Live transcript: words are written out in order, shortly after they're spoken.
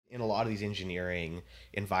in a lot of these engineering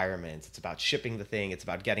environments, it's about shipping the thing, it's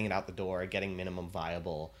about getting it out the door, getting minimum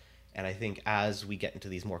viable. And I think as we get into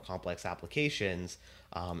these more complex applications,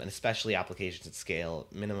 and especially applications at scale,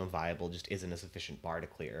 minimum viable just isn't a sufficient bar to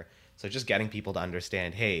clear. So just getting people to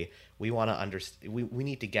understand, hey, we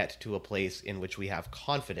need to get to a place in which we have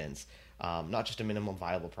confidence, not just a minimum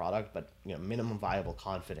viable product, but minimum viable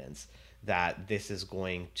confidence that this is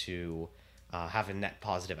going to have a net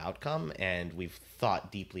positive outcome. And we've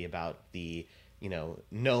thought deeply about the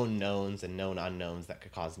known knowns and known unknowns that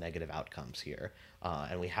could cause negative outcomes here.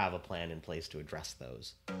 And we have a plan in place to address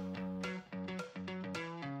those.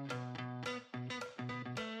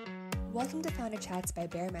 Welcome to Founder Chats by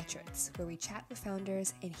Baremetrics, where we chat with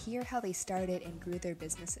founders and hear how they started and grew their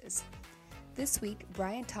businesses. This week,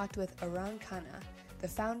 Brian talked with Arun Khanna, the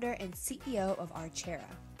founder and CEO of Archera.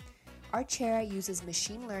 Archera uses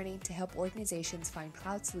machine learning to help organizations find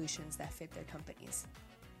cloud solutions that fit their companies.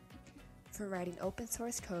 From writing open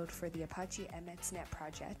source code for the Apache MXNet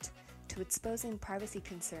project to exposing privacy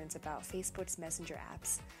concerns about Facebook's Messenger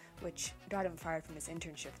apps, which got him fired from his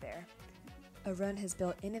internship there, Arun has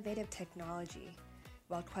built innovative technology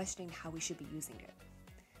while questioning how we should be using it.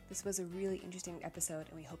 This was a really interesting episode,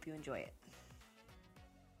 and we hope you enjoy it.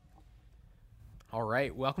 All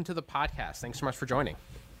right, welcome to the podcast. Thanks so much for joining.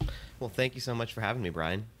 Well, thank you so much for having me,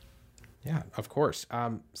 Brian. Yeah, of course.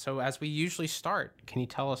 So as we usually start, can you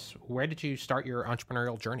tell us, where did you start your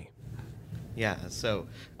entrepreneurial journey? Yeah, so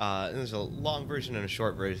there's a long version and a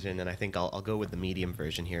short version, and I think I'll go with the medium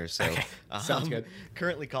version here. So, okay. Sounds good.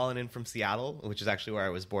 Currently calling in from Seattle, which is actually where I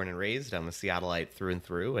was born and raised. I'm a Seattleite through and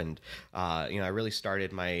through, and I really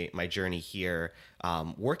started my journey here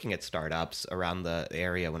working at startups around the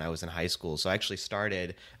area when I was in high school. So I actually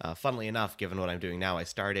started, funnily enough, given what I'm doing now, I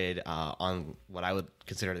started on what I would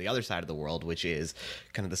consider the other side of the world, which is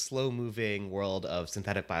kind of the slow-moving world of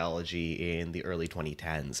synthetic biology in the early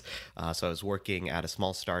 2010s. So I was working at a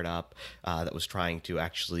small startup that was trying to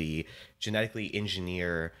actually genetically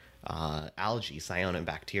engineer algae,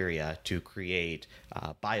 cyanobacteria, to create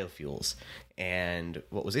biofuels. And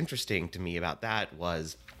what was interesting to me about that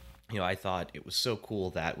was, I thought it was so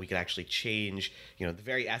cool that we could actually change, the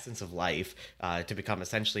very essence of life to become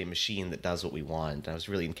essentially a machine that does what we want. And I was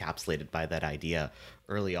really encapsulated by that idea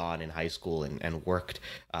early on in high school and worked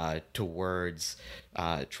towards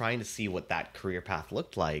trying to see what that career path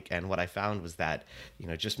looked like. And what I found was that,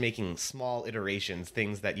 just making small iterations,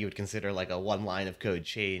 things that you would consider like a one line of code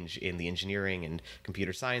change in the engineering and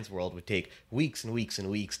computer science world would take weeks and weeks and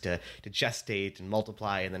weeks to gestate and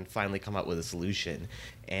multiply and then finally come up with a solution.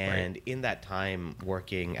 And in that time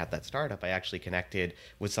working at that startup, I actually connected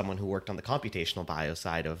with someone who worked on the computational bio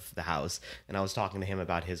side of the house. And I was talking to him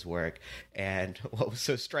about his work. And what was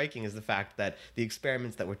so striking is the fact that the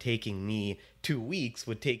experiments that were taking me 2 weeks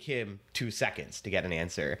would take him 2 seconds to get an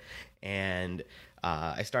answer. And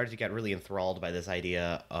I started to get really enthralled by this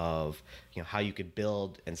idea of how you could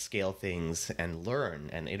build and scale things and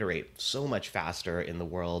learn and iterate so much faster in the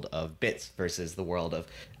world of bits versus the world of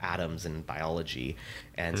atoms and biology.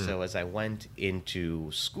 And so as I went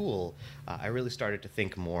into school, I really started to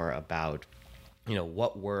think more about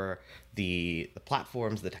what were the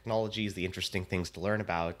platforms, the technologies, the interesting things to learn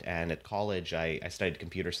about. And at college, I studied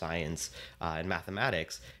computer science and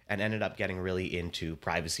mathematics and ended up getting really into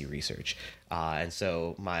privacy research. And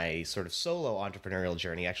so my sort of solo entrepreneurial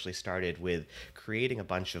journey actually started with creating a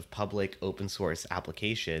bunch of public open source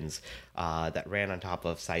applications that ran on top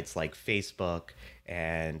of sites like Facebook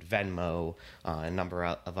and Venmo, a number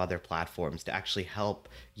of other platforms, to actually help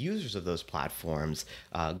users of those platforms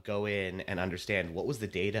go in and understand what was the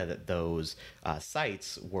data that those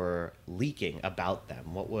sites were leaking about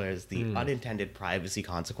them. What was the unintended privacy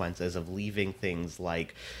consequences of leaving things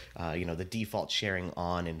like, the default sharing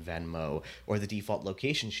on in Venmo or the default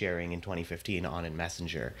location sharing in 2015 on in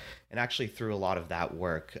Messenger. And actually through a lot of that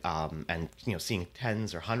work and seeing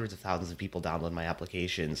tens or hundreds of thousands of people download my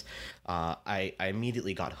applications, I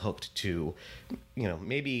immediately got hooked to,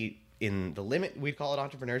 maybe in the limit we'd call it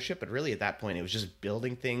entrepreneurship, but really at that point it was just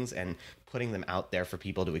building things and putting them out there for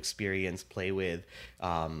people to experience, play with,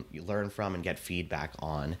 learn from, and get feedback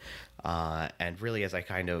on. And really as I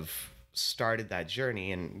kind of started that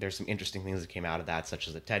journey, and there's some interesting things that came out of that, such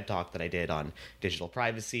as a TED Talk that I did on digital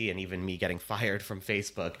privacy, and even me getting fired from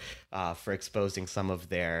Facebook for exposing some of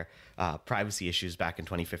their privacy issues back in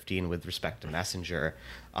 2015 with respect to Messenger.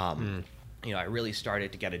 I really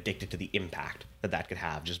started to get addicted to the impact that could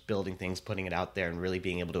have, just building things, putting it out there, and really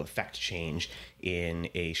being able to affect change in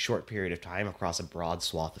a short period of time across a broad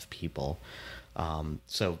swath of people.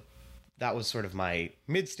 So that was sort of my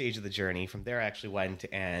mid stage of the journey. From there, I actually went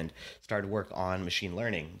and started work on machine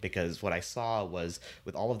learning, because what I saw was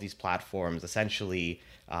with all of these platforms essentially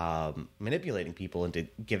manipulating people into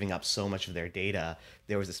giving up so much of their data,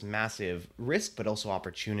 there was this massive risk, but also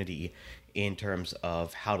opportunity in terms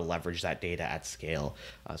of how to leverage that data at scale.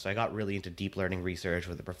 So I got really into deep learning research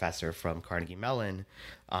with a professor from Carnegie Mellon.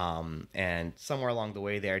 And somewhere along the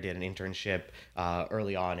way there, I did an internship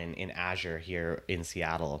early on in Azure here in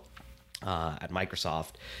Seattle. At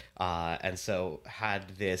Microsoft. And so had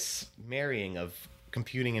this marrying of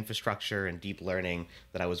computing infrastructure and deep learning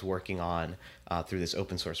that I was working on through this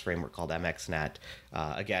open source framework called MXNet.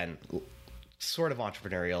 Again, sort of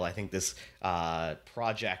entrepreneurial. I think this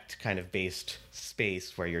project kind of based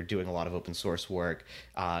space where you're doing a lot of open source work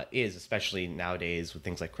is, especially nowadays with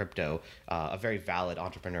things like crypto, a very valid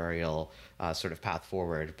entrepreneurial sort of path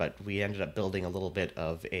forward. But we ended up building a little bit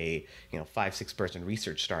of a 5-6 person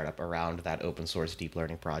research startup around that open source deep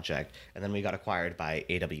learning project, and then we got acquired by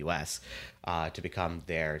AWS to become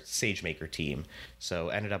their SageMaker team. So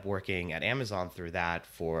ended up working at Amazon through that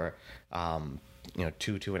for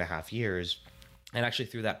 2.5 years. And actually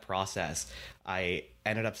through that process, I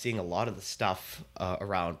ended up seeing a lot of the stuff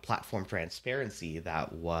around platform transparency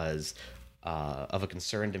that was of a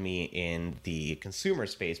concern to me in the consumer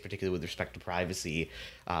space, particularly with respect to privacy,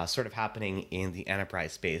 sort of happening in the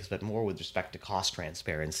enterprise space, but more with respect to cost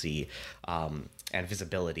transparency and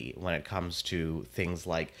visibility when it comes to things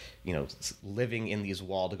like, living in these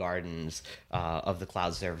walled gardens of the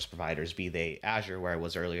cloud service providers, be they Azure, where I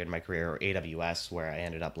was earlier in my career, or AWS, where I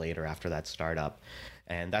ended up later after that startup.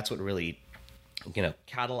 And that's what really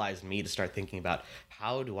catalyzed me to start thinking about,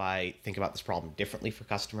 how do I think about this problem differently for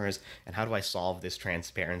customers, and how do I solve this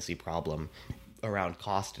transparency problem around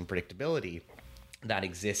cost and predictability that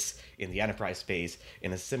exists in the enterprise space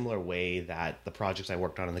in a similar way that the projects I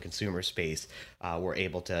worked on in the consumer space were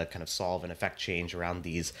able to kind of solve and affect change around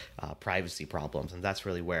these privacy problems. And that's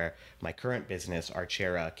really where my current business,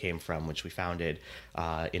 Archera, came from, which we founded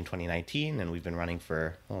in 2019, and we've been running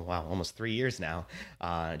for, almost 3 years now,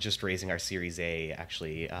 just raising our Series A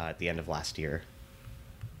actually at the end of last year.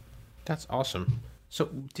 That's awesome. So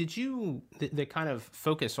did you, the kind of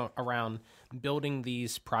focus around building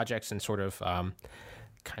these projects and sort of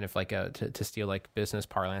kind of like to steal like business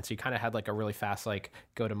parlance, you kind of had like a really fast like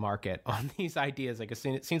go to market on these ideas? Like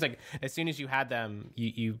it seems like as soon as you had them,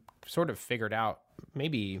 you sort of figured out,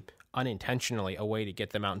 maybe unintentionally, a way to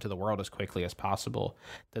get them out into the world as quickly as possible.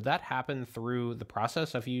 Did that happen through the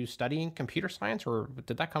process of you studying computer science, or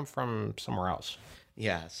did that come from somewhere else?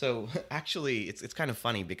 Yeah, so actually, it's kind of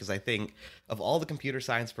funny, because I think of all the computer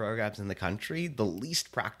science programs in the country, the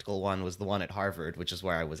least practical one was the one at Harvard, which is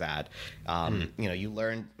where I was at. You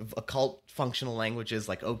learn occult functional languages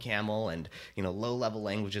like OCaml and low-level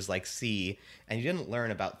languages like C, and you didn't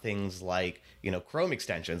learn about things like Chrome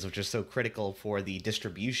extensions, which are so critical for the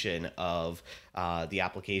distribution of the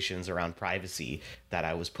applications around privacy that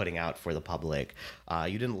I was putting out for the public.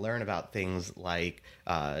 You didn't learn about things like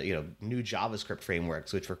new JavaScript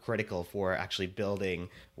frameworks, which were critical for actually building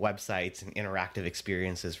websites and interactive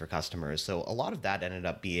experiences for customers. So a lot of that ended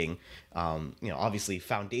up being, obviously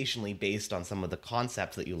foundationally based on some of the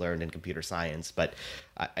concepts that you learned in computer science. But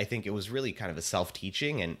I think it was really kind of a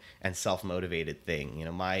self-teaching and self-motivated thing.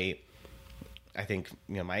 I think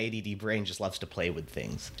my ADD brain just loves to play with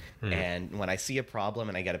things. And when I see a problem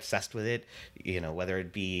and I get obsessed with it, whether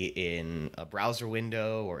it be in a browser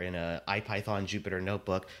window or in a IPython Jupyter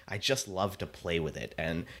notebook, I just love to play with it.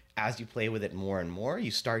 And as you play with it more and more,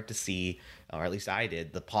 you start to see, or at least I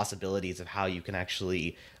did, the possibilities of how you can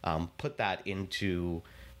actually put that into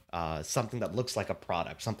something that looks like a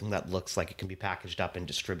product, something that looks like it can be packaged up and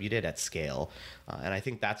distributed at scale. And I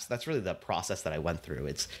think that's really the process that I went through.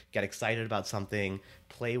 It's get excited about something,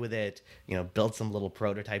 play with it, build some little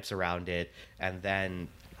prototypes around it, and then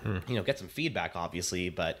get some feedback, obviously,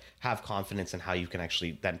 but have confidence in how you can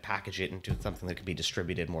actually then package it into something that can be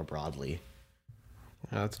distributed more broadly.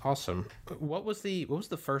 That's awesome. What was the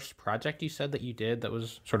first project you said that you did that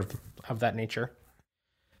was sort of that nature?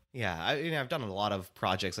 Yeah, I've done a lot of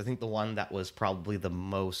projects. I think the one that was probably the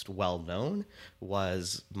most well-known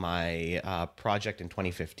was my project in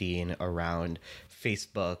 2015 around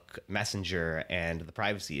Facebook Messenger and the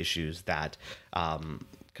privacy issues that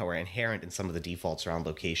were inherent in some of the defaults around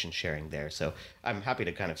location sharing there. So I'm happy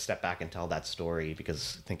to kind of step back and tell that story,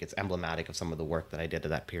 because I think it's emblematic of some of the work that I did at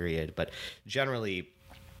that period. But generally,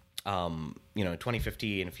 in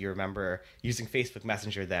 2015, if you remember using Facebook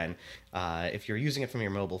Messenger then, if you're using it from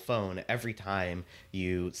your mobile phone, every time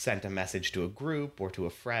you sent a message to a group or to a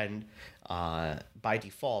friend, by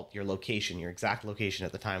default, your location, your exact location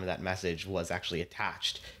at the time of that message was actually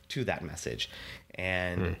attached to that message.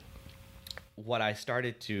 And what I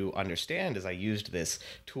started to understand as I used this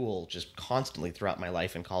tool just constantly throughout my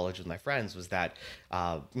life in college with my friends was that,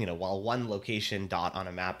 while one location dot on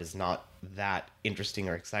a map is not that interesting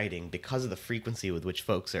or exciting, because of the frequency with which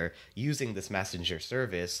folks are using this messenger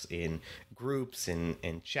service in groups,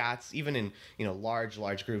 in chats, even in,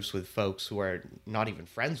 large groups with folks who are not even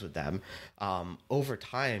friends with them, over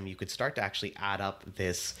time, you could start to actually add up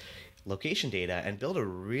this location data and build a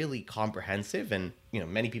really comprehensive and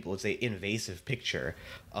many people would say invasive picture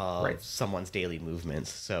of someone's daily movements.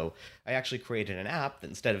 So I actually created an app that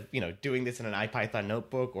instead of doing this in an IPython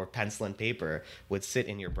notebook or pencil and paper would sit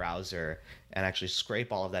in your browser and actually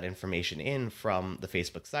scrape all of that information in from the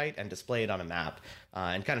Facebook site and display it on a map.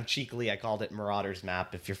 And kind of cheekily, I called it Marauder's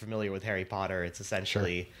Map. If you're familiar with Harry Potter, it's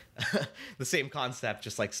essentially the same concept,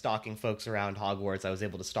 just like stalking folks around Hogwarts. I was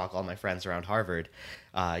able to stalk all my friends around Harvard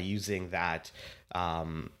using that,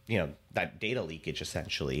 that data leakage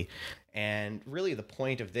essentially. And really the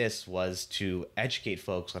point of this was to educate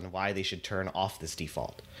folks on why they should turn off this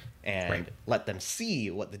default and let them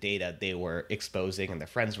see what the data they were exposing and their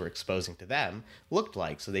friends were exposing to them looked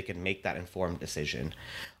like so they could make that informed decision.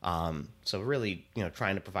 So really,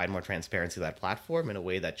 trying to provide more transparency to that platform in a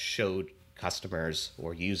way that showed customers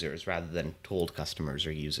or users rather than told customers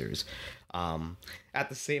or users. At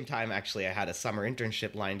the same time, actually, I had a summer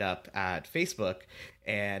internship lined up at Facebook,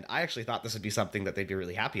 and I actually thought this would be something that they'd be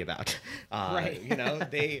really happy about.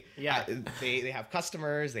 They they have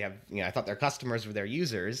customers. They have I thought their customers were their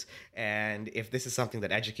users, and if this is something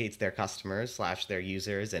that educates their customers / their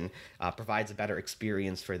users and provides a better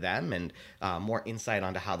experience for them and more insight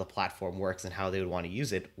onto how the platform works and how they would want to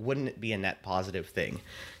use it, wouldn't it be a net positive thing?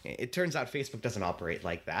 It turns out Facebook doesn't operate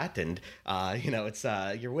like that, and it's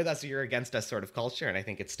you're with us or you're against us sort of culture. And I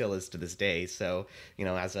think it still is to this day. So,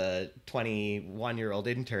 as a 21-year-old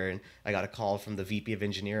intern, I got a call from the VP of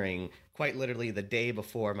engineering quite literally the day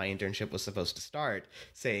before my internship was supposed to start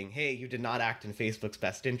saying, hey, you did not act in Facebook's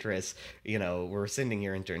best interests. We're rescinding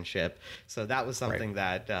your internship. So that was something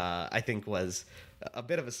that I think was a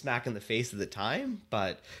bit of a smack in the face at the time,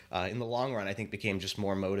 but in the long run, I think became just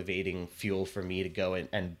more motivating fuel for me to go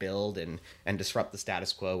and build and disrupt the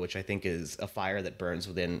status quo, which I think is a fire that burns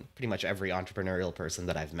within pretty much every entrepreneurial person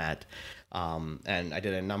that I've met. And I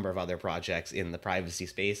did a number of other projects in the privacy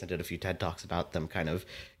space and did a few TED Talks about them, kind of,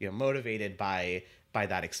 motivated by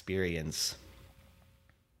that experience.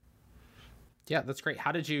 Yeah, that's great.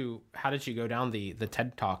 How did you go down the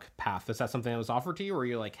TED Talk path? Is that something that was offered to you, or were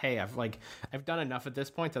you like, hey, I've done enough at this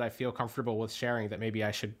point that I feel comfortable with sharing that maybe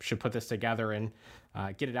I should put this together and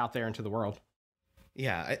get it out there into the world?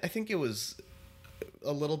 Yeah, I think it was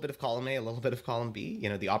a little bit of column A, a little bit of column B.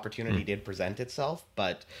 The opportunity did present itself,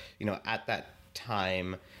 but at that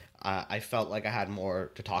time, I felt like I had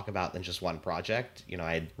more to talk about than just one project.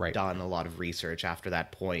 I had done a lot of research after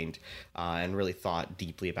that point and really thought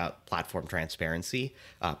deeply about platform transparency,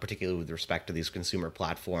 particularly with respect to these consumer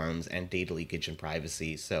platforms and data leakage and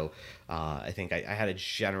privacy. So I think I had a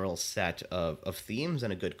general set of themes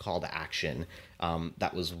and a good call to action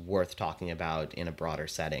that was worth talking about in a broader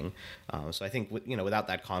setting. So I think, without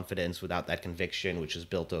that confidence, without that conviction, which is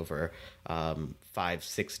built over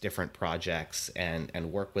 5-6 different projects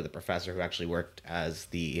and work with a professor who actually worked as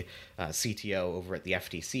the CTO over at the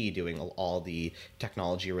FTC doing all the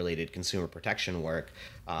technology-related consumer protection work,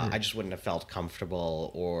 I just wouldn't have felt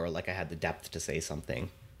comfortable or like I had the depth to say something.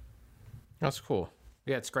 That's cool.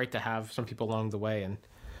 Yeah, it's great to have some people along the way,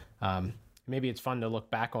 and maybe it's fun to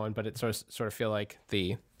look back on, but it sort of feel like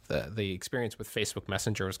the experience with Facebook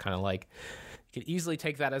Messenger was kind of like, you could easily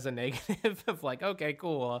take that as a negative of like, okay,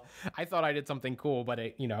 cool. I thought I did something cool, but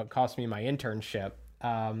it cost me my internship.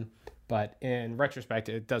 But in retrospect,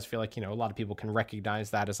 it does feel like, a lot of people can recognize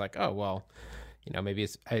that as like, oh, well, maybe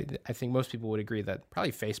it's, I think most people would agree that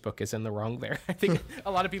probably Facebook is in the wrong there. I think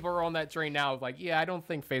a lot of people are on that train now of like, yeah, I don't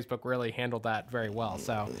think Facebook really handled that very well.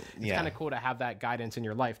 So it's kind of cool to have that guidance in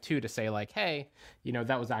your life too, to say like, hey,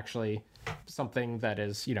 that was actually something that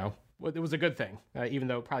is, it was a good thing, even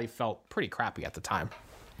though it probably felt pretty crappy at the time.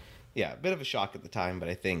 Yeah, a bit of a shock at the time, but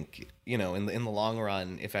I think, in the long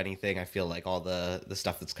run, if anything, I feel like all the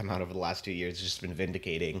stuff that's come out over the last 2 years has just been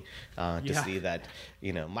vindicating to see that,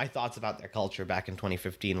 my thoughts about their culture back in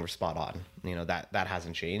 2015 were spot on. That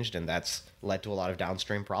hasn't changed, and that's led to a lot of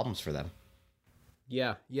downstream problems for them.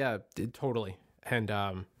 Yeah, totally. And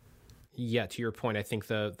Yeah, to your point, I think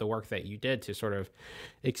the work that you did to sort of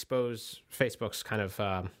expose Facebook's kind of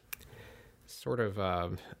I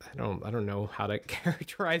don't know how to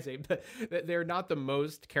characterize it, but they're not the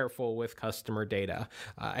most careful with customer data.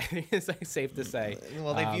 I think it's like safe to say.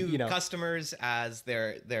 Well, they view customers as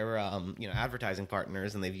their advertising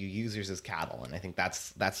partners, and they view users as cattle, and I think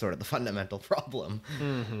that's sort of the fundamental problem.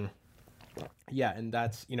 Mm-hmm. Yeah, and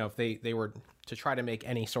that's, if they were to try to make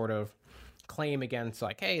any sort of claim against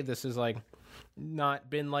like, hey, this is like not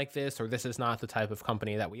been like this, or this is not the type of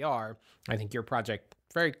company that we are, I think your project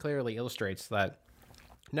very clearly illustrates that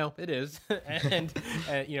no, it is. and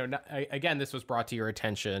again, this was brought to your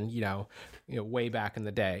attention, way back in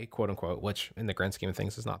the day, quote unquote, which in the grand scheme of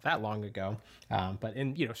things is not that long ago. But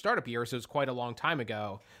in, startup years, it was quite a long time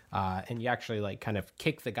ago. And you actually like kind of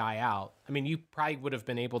kick the guy out. I mean, you probably would have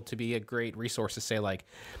been able to be a great resource to say like,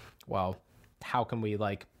 well, how can we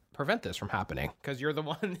like prevent this from happening? Because you're the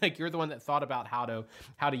one that thought about how to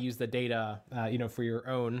use the data, for your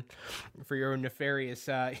own nefarious,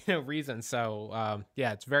 reasons. So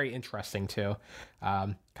yeah, it's very interesting to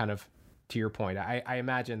kind of to your point. I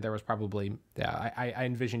imagine there was probably I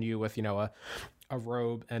envisioned you with a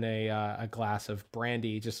robe and a glass of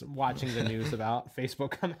brandy, just watching the news about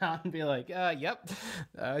Facebook come out and be like, yep,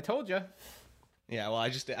 I told you. Yeah, well, I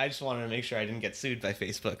just wanted to make sure I didn't get sued by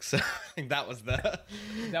Facebook, so I think that was the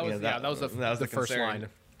first line.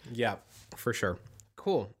 Yeah, for sure.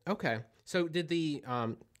 Cool. Okay, so did the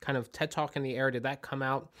kind of TED Talk in the Air, did that come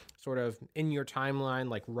out sort of in your timeline,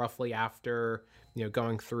 like roughly after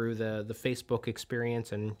going through the Facebook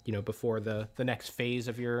experience and before the next phase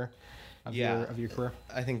of your career?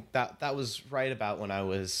 I think that was right about when I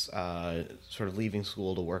was sort of leaving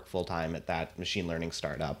school to work full time at that machine learning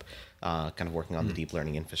startup, kind of working on the deep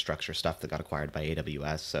learning infrastructure stuff that got acquired by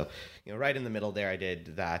AWS. So, right in the middle there, I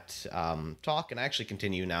did that talk, and I actually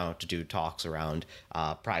continue now to do talks around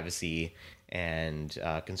privacy and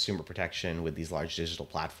consumer protection with these large digital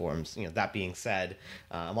platforms. That being said,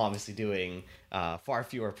 I'm obviously doing far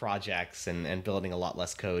fewer projects and building a lot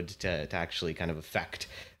less code to actually kind of affect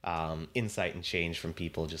insight and change from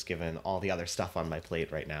people, just given all the other stuff on my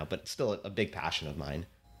plate right now, but still a big passion of mine.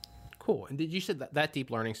 Cool. And did you say that deep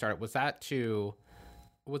learning startup, was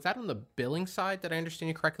that on the billing side? Did I understand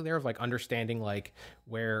you correctly there, of like understanding like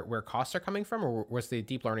where costs are coming from, or was the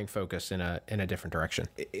deep learning focus in a different direction?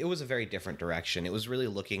 It was a very different direction. It was really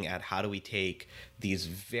looking at how do we take these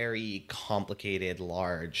very complicated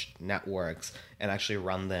large networks and actually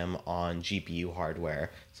run them on GPU hardware.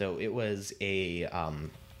 So it was a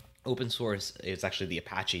open source. It's actually the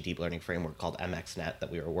Apache deep learning framework called MXNet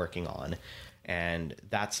that we were working on. And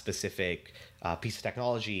that specific piece of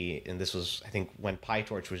technology, and this was, I think, when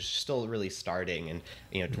PyTorch was still really starting,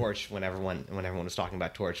 and Torch, when everyone was talking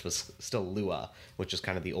about Torch, was still Lua, which is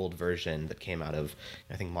kind of the old version that came out of,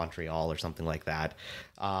 I think, Montreal or something like that,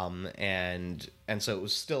 and so it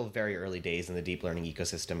was still very early days in the deep learning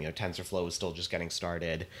ecosystem. TensorFlow was still just getting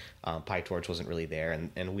started, PyTorch wasn't really there,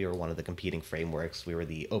 and we were one of the competing frameworks. We were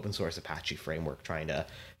the open source Apache framework trying to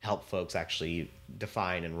help folks actually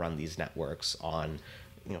define and run these networks on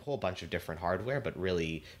a whole bunch of different hardware, but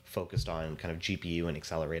really focused on kind of GPU and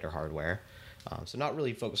accelerator hardware. So not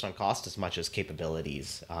really focused on cost as much as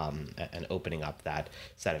capabilities, and opening up that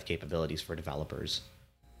set of capabilities for developers.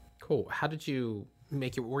 Cool. How did you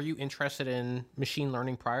make it? Were you interested in machine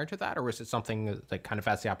learning prior to that, or was it something that kind of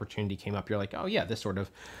as the opportunity came up, you're like, oh yeah, this sort of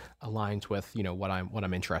aligns with what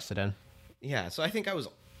I'm interested in? Yeah. So I think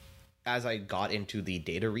as I got into the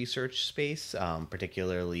data research space,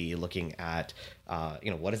 particularly looking at,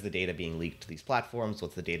 what is the data being leaked to these platforms?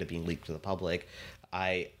 What's the data being leaked to the public?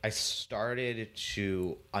 I started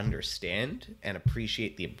to understand and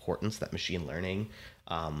appreciate the importance that machine learning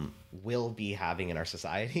will be having in our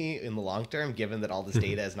society in the long term, given that all this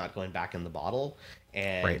data is not going back in the bottle.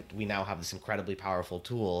 And right. We now have this incredibly powerful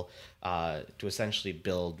tool to essentially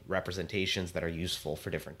build representations that are useful for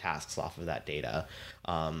different tasks off of that data.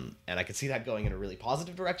 And I could see that going in a really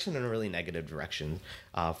positive direction and a really negative direction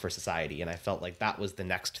for society. And I felt like that was the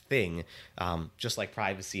next thing, just like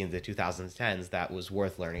privacy in the 2010s, that was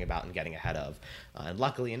worth learning about and getting ahead of. And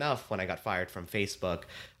luckily enough, when I got fired from Facebook,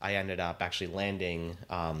 I ended up actually landing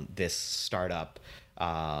this startup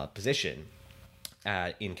position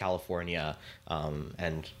in California,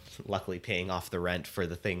 and luckily paying off the rent for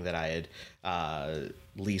the thing that I had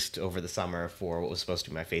leased over the summer for what was supposed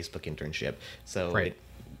to be my Facebook internship. So right.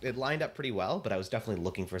 It lined up pretty well, but I was definitely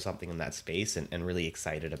looking for something in that space and really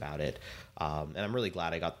excited about it. And I'm really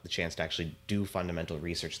glad I got the chance to actually do fundamental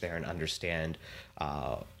research there and understand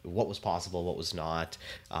what was possible, what was not,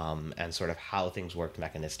 and sort of how things worked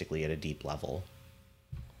mechanistically at a deep level.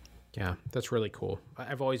 Yeah, that's really cool.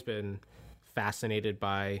 I've always been fascinated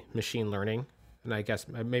by machine learning. And I guess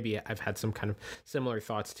maybe I've had some kind of similar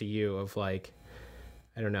thoughts to you of like,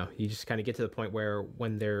 I don't know, you just kind of get to the point where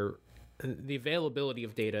when the availability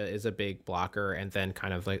of data is a big blocker, and then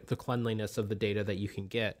kind of like the cleanliness of the data that you can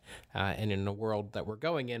get. And in a world that we're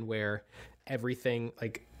going in where everything,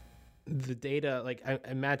 like the data, like I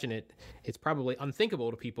imagine it's probably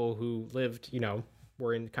unthinkable to people who lived,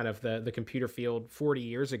 were in kind of the computer field 40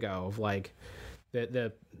 years ago of like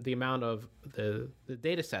the amount of the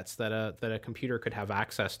data sets that a computer could have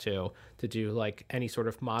access to do like any sort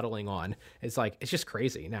of modeling on. It's like, it's just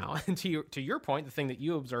crazy now. And to your point, the thing that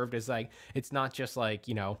you observed is like, it's not just like,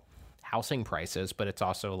 housing prices, but it's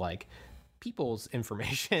also like people's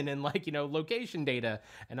information and like, location data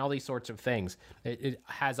and all these sorts of things. It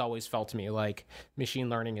has always felt to me like machine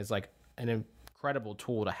learning is like an incredible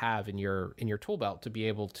tool to have in your tool belt to be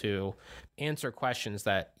able to answer questions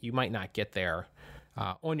that you might not get there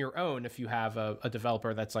on your own if you have a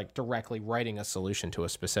developer that's like directly writing a solution to a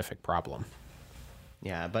specific problem.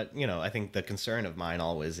 Yeah, but I think the concern of mine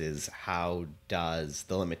always is how does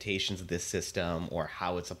the limitations of this system or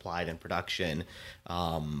how it's applied in production,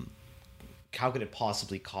 how could it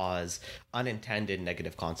possibly cause unintended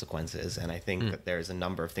negative consequences? And I think that there's a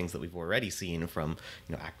number of things that we've already seen, from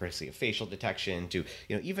accuracy of facial detection to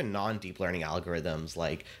even non-deep learning algorithms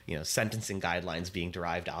like sentencing guidelines being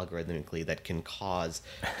derived algorithmically that can cause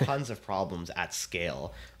tons of problems at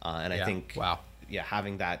scale. And I think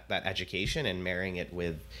having that education and marrying it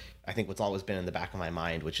with, I think, what's always been in the back of my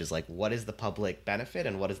mind, which is like, what is the public benefit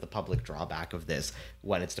and what is the public drawback of this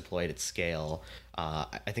when it's deployed at scale,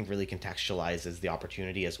 I think really contextualizes the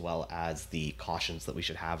opportunity as well as the cautions that we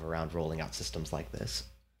should have around rolling out systems like this.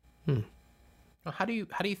 How do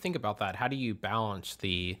you think about that? How do you balance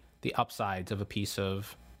the upsides of a piece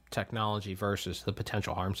of technology versus the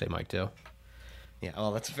potential harms they might do? Yeah,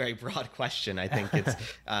 well, that's a very broad question. I think it's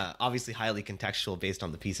obviously highly contextual based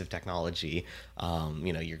on the piece of technology.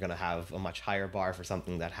 You're going to have a much higher bar for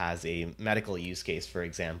something that has a medical use case, for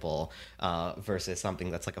example, versus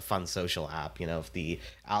something that's like a fun social app. If the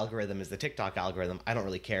algorithm is the TikTok algorithm, I don't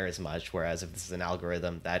really care as much. Whereas if this is an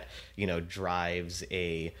algorithm that, drives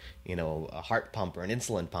a heart pump or an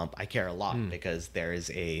insulin pump, I care a lot because there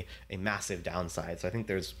is a massive downside. So I think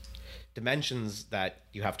there's dimensions that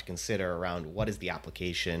you have to consider around what is the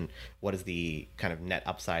application, what is the kind of net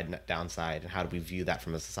upside, net downside, and how do we view that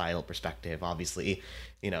from a societal perspective. Obviously,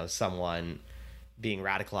 someone being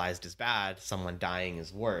radicalized is bad, someone dying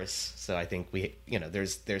is worse. So I think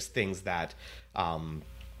there's things that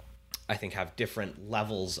I think have different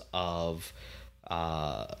levels of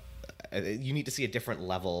you need to see a different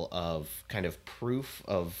level of kind of proof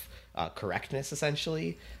of correctness,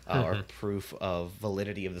 essentially, or proof of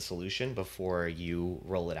validity of the solution before you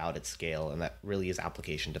roll it out at scale, and that really is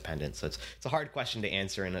application dependent. So it's a hard question to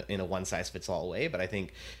answer in a one size fits all way, but I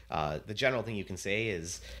think the general thing you can say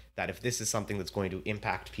is that if this is something that's going to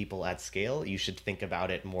impact people at scale, you should think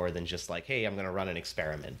about it more than just like, hey, I'm going to run an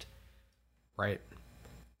experiment. Right.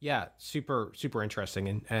 Yeah. Super, super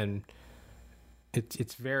interesting. And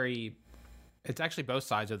it's actually both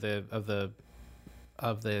sides of the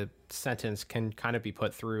sentence can kind of be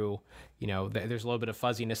put through. There's a little bit of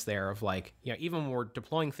fuzziness there of like, even when we're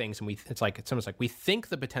deploying things and it's almost like we think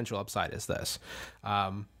the potential upside is this,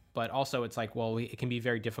 but also it's like, well, it can be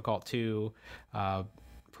very difficult to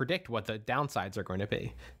predict what the downsides are going to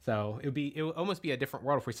be. So it would almost be a different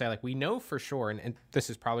world if we say like, we know for sure, and this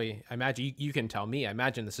is probably, I imagine you can tell me, I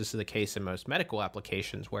imagine this is the case in most medical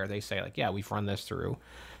applications where they say like, yeah, we've run this through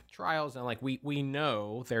trials and like we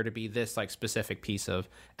know there to be this like specific piece of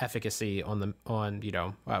efficacy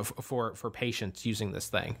for patients using this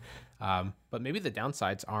thing, but maybe the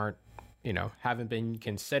downsides haven't been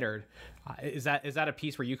considered. Is that a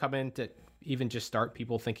piece where you come in to even just start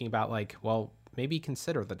people thinking about like, well, maybe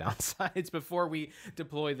consider the downsides before we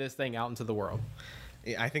deploy this thing out into the world?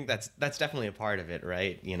 I think that's definitely a part of it,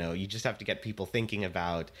 right? You just have to get people thinking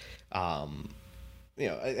about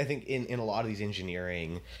I think in a lot of these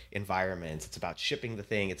engineering environments, it's about shipping the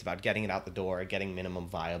thing, it's about getting it out the door, getting minimum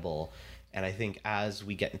viable. And I think as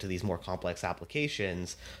we get into these more complex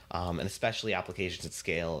applications, and especially applications at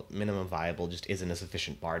scale, minimum viable just isn't a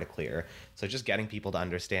sufficient bar to clear. So just getting people to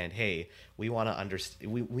understand, hey, we want to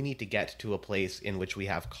we need to get to a place in which we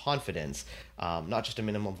have confidence, not just a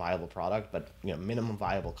minimum viable product, but minimum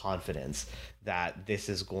viable confidence that this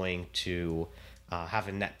is going to have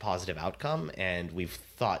a net positive outcome. And we've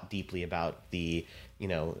thought deeply about the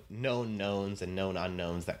known knowns and known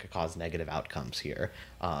unknowns that could cause negative outcomes here,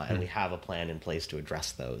 and we have a plan in place to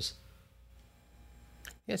address those.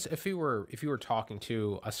 Yes, if you were talking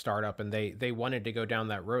to a startup and they wanted to go down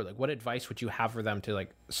that road, like what advice would you have for them to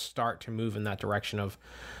like start to move in that direction of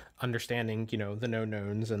understanding, the known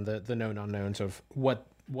knowns and the known unknowns of what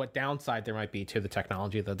downside there might be to the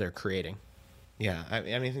technology that they're creating? Yeah, I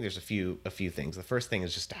mean, I think there's a few things. The first thing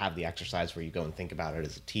is just to have the exercise where you go and think about it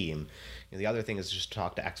as a team. The other thing is just to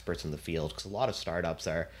talk to experts in the field, because a lot of startups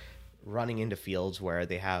are running into fields where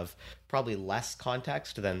they have probably less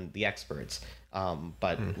context than the experts.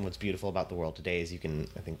 But what's beautiful about the world today is you can,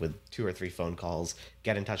 I think, with 2 or 3 phone calls,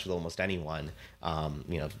 get in touch with almost anyone,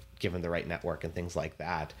 given the right network and things like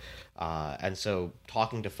that. And so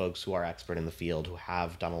talking to folks who are expert in the field, who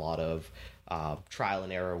have done a lot of trial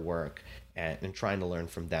and error work, and trying to learn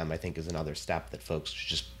from them, I think, is another step that folks should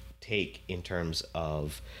just take in terms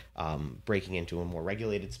of breaking into a more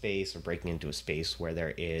regulated space or breaking into a space where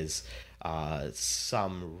there is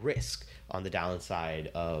some risk on the downside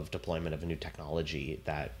of deployment of a new technology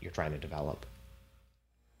that you're trying to develop.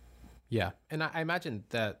 Yeah. And I imagine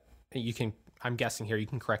that I'm guessing here, you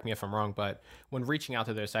can correct me if I'm wrong, but when reaching out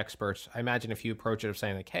to those experts, I imagine if you approach it of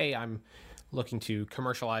saying like, hey, I'm looking to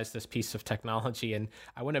commercialize this piece of technology, and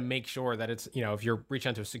I want to make sure that it's, if you're reaching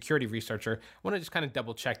out to a security researcher, I want to just kind of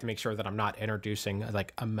double check to make sure that I'm not introducing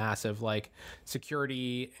like a massive like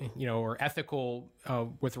security, or ethical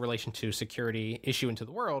with relation to security issue into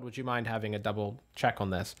the world. Would you mind having a double check on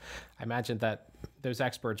this? I imagine that those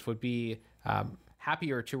experts would be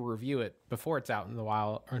happier to review it before it's out in the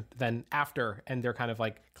wild than after, and they're kind of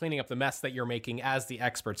like cleaning up the mess that you're making as the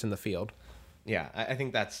experts in the field. Yeah, I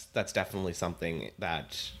think that's definitely something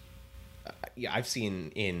that I've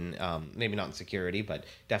seen in maybe not in security, but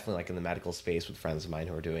definitely like in the medical space with friends of mine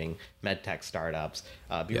who are doing med tech startups,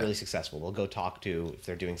 be really successful. They'll go talk to, if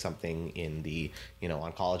they're doing something in the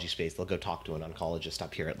oncology space, they'll go talk to an oncologist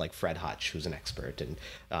up here at like Fred Hutch, who's an expert,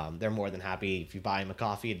 and they're more than happy if you buy him a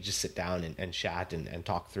coffee to just sit down and chat and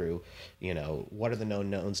talk through what are the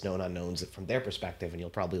known knowns, known unknowns from their perspective, and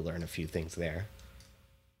you'll probably learn a few things there.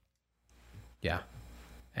 Yeah.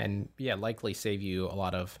 And likely save you a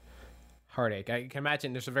lot of heartache. I can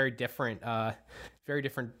imagine there's a very different,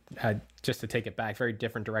 just to take it back, very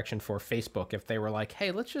different direction for Facebook if they were like,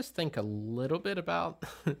 hey, let's just think a little bit about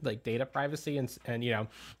like data privacy and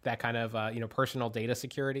that kind of, personal data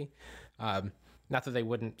security. Not that they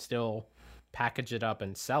wouldn't still package it up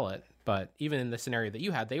and sell it, but even in the scenario that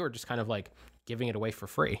you had, they were just kind of like giving it away for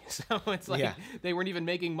free. So it's like they weren't even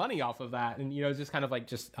making money off of that. And, it's just kind of like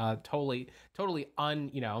totally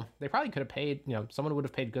they probably could have paid, someone would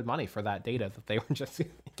have paid good money for that data that they were just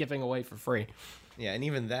giving away for free. Yeah. And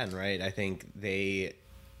even then, right, I think they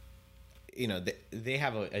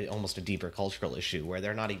have almost a deeper cultural issue where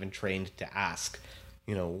they're not even trained to ask,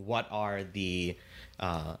 what are the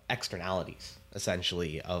externalities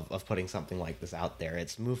essentially of putting something like this out there.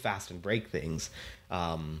 It's move fast and break things.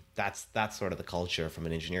 That's sort of the culture from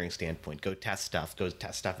an engineering standpoint. Go test stuff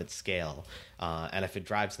at scale. And if it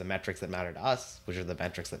drives the metrics that matter to us, which are the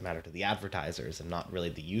metrics that matter to the advertisers and not really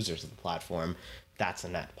the users of the platform, that's a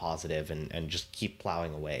net positive, and just keep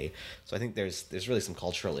plowing away. So I think there's really some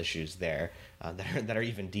cultural issues there that are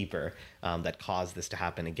even deeper, that cause this to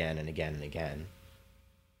happen again and again and again.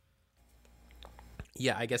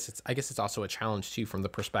 Yeah, I guess it's also a challenge too from the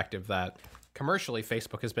perspective that commercially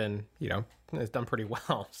Facebook has been, has done pretty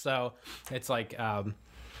well. So it's like, I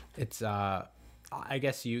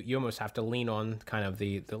guess you almost have to lean on kind of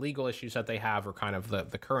the legal issues that they have, or kind of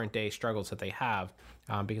the current day struggles that they have,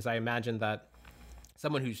 because I imagine that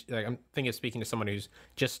someone who's like, I'm thinking of speaking to someone who's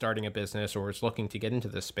just starting a business or is looking to get into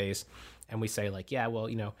this space, and we say like, yeah, well,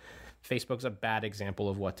 Facebook's a bad example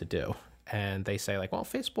of what to do. And they say like, well,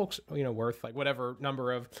 Facebook's, worth like whatever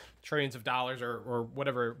number of trillions of dollars or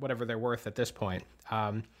whatever they're worth at this point.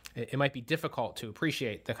 It might be difficult to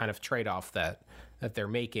appreciate the kind of trade-off that they're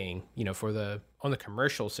making, on the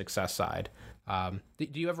commercial success side. Do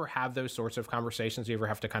you ever have those sorts of conversations? Do you ever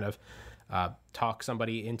have to kind of talk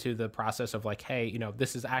somebody into the process of like, hey,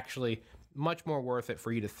 this is actually much more worth it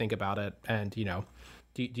for you to think about it, and do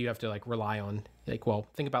you have to like rely on like, well,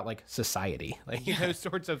 think about like society, like those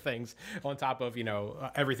sorts of things on top of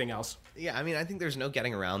everything else? Yeah, I mean, I think there's no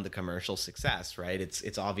getting around the commercial success, right?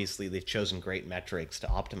 It's obviously they've chosen great metrics to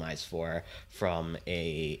optimize for from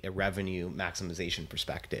a revenue maximization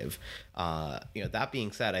perspective. That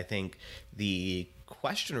being said, I think the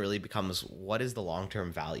question really becomes, what is the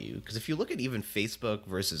long-term value? Because if you look at even Facebook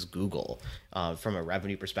versus Google, from a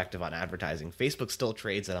revenue perspective on advertising, Facebook still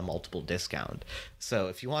trades at a multiple discount. So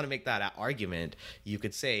if you want to make that argument, you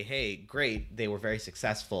could say, hey, great, they were very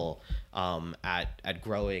successful at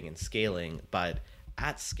growing and scaling, but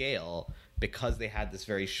at scale, because they had this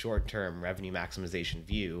very short-term revenue maximization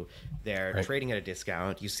view, they're trading at a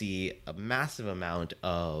discount. You see a massive amount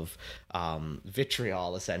of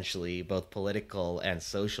vitriol, essentially, both political and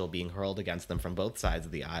social, being hurled against them from both sides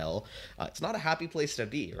of the aisle. It's not a happy place to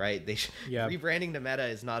be, right? Rebranding to Meta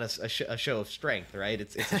is not a show of strength, right?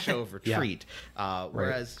 It's a show of retreat.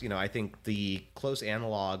 Whereas, I think the close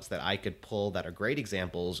analogs that I could pull that are great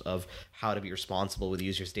examples of how to be responsible with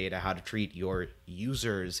users' data, how to treat your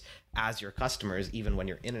users as your customers, even when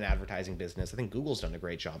you're in an advertising business. I think Google's done a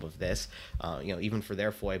great job of this. Even for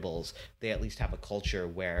their foibles, they at least have a culture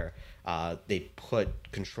where they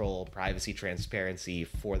put control, privacy, transparency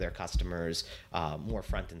for their customers more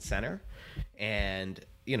front and center. And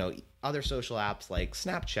other social apps like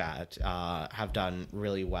Snapchat have done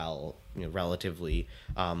really well, relatively,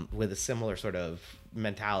 with a similar sort of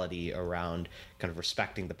mentality around kind of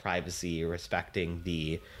respecting the privacy, respecting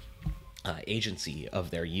the agency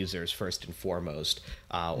of their users first and foremost,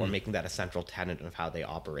 or making that a central tenet of how they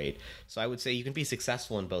operate. So I would say you can be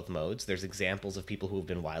successful in both modes. There's examples of people who have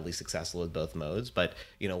been widely successful with both modes, but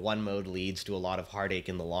one mode leads to a lot of heartache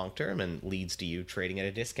in the long term and leads to you trading at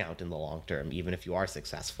a discount in the long term, even if you are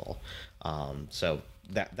successful. So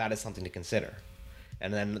that is something to consider.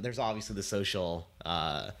 And then there's obviously the social,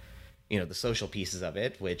 the social pieces of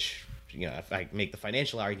it, which, if I make the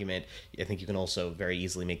financial argument, I think you can also very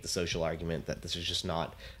easily make the social argument that this is just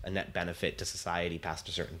not a net benefit to society past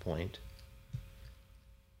a certain point.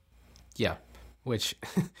 Yeah, which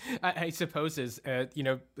I suppose is,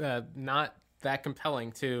 not that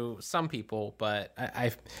compelling to some people, but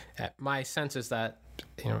my sense is that,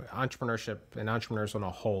 entrepreneurship and entrepreneurs on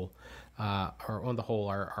a whole, or on the whole,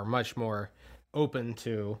 are much more open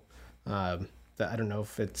to, I don't know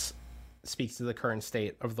if it's speaks to the current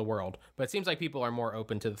state of the world, but it seems like people are more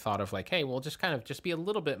open to the thought of like, hey, well, just be a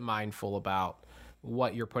little bit mindful about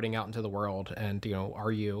what you're putting out into the world. And,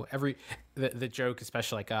 are you the joke,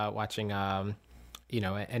 especially like watching,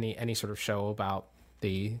 any sort of show about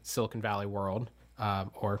the Silicon Valley world,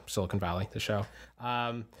 or Silicon Valley, the show,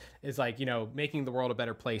 is like, making the world a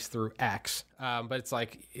better place through X. But it's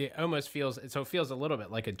like, it almost feels a little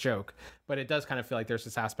bit like a joke, but it does kind of feel like there's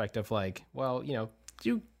this aspect of like, well,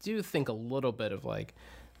 do think a little bit of like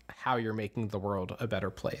how you're making the world a better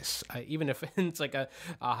place, even if it's like a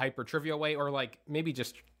hyper trivial way, or like maybe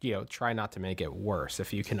just, try not to make it worse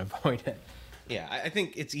if you can avoid it. Yeah, I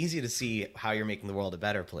think it's easy to see how you're making the world a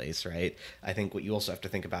better place, right? I think what you also have to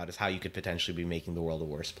think about is how you could potentially be making the world a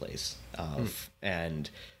worse place. And,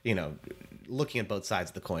 looking at both sides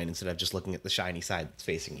of the coin instead of just looking at the shiny side that's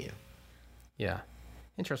facing you. Yeah.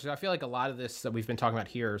 Interesting. I feel like a lot of this that we've been talking about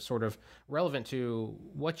here is sort of relevant to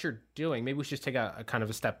what you're doing. Maybe we should just take a kind of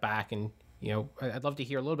a step back and, I'd love to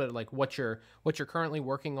hear a little bit like what you're currently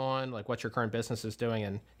working on, like what your current business is doing.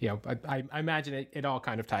 And, I imagine it all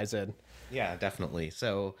kind of ties in. Yeah, definitely.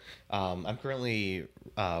 So I'm currently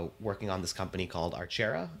working on this company called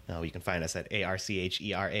Archera. You can find us at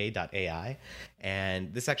archera.ai.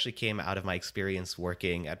 And this actually came out of my experience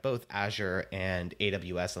working at both Azure and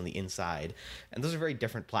AWS on the inside. And those are very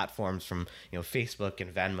different platforms from Facebook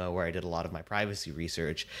and Venmo, where I did a lot of my privacy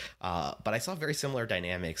research. But I saw very similar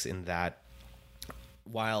dynamics in that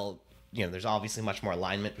while there's obviously much more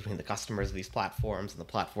alignment between the customers of these platforms and the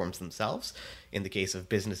platforms themselves. In the case of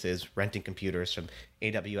businesses renting computers from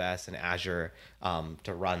AWS and Azure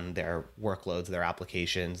to run their workloads, their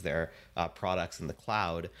applications, their products in the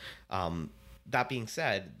cloud. That being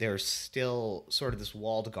said, there's still sort of this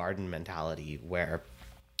walled garden mentality where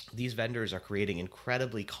these vendors are creating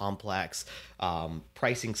incredibly complex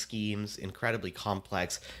pricing schemes, incredibly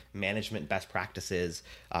complex management best practices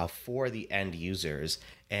for the end users.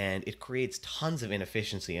 And it creates tons of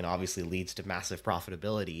inefficiency and obviously leads to massive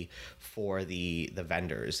profitability for the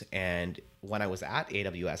vendors. And when I was at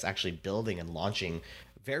AWS actually building and launching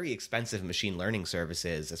very expensive machine learning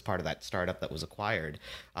services as part of that startup that was acquired,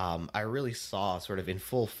 I really saw sort of in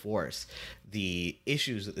full force the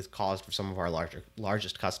issues that this caused for some of our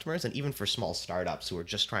largest customers, and even for small startups who are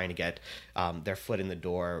just trying to get their foot in the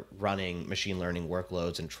door running machine learning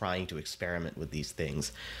workloads and trying to experiment with these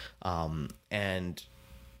things. And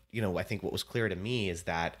I think what was clear to me is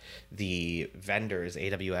that the vendors,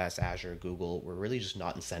 AWS, Azure, Google, were really just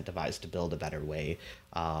not incentivized to build a better way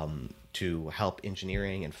to help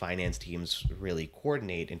engineering and finance teams really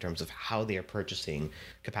coordinate in terms of how they are purchasing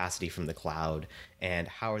capacity from the cloud and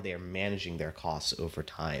how they are managing their costs over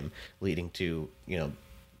time, leading to,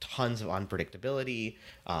 tons of unpredictability,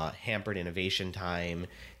 hampered innovation time,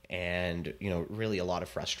 and, really a lot of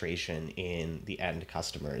frustration in the end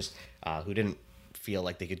customers who didn't feel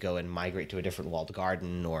like they could go and migrate to a different walled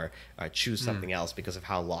garden or choose something else because of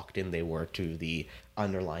how locked in they were to the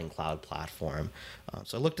underlying cloud platform.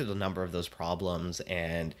 So I looked at a number of those problems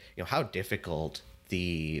and how difficult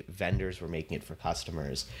the vendors were making it for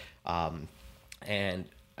customers. And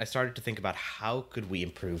I started to think about how could we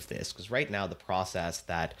improve this? Because right now the process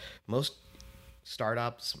that most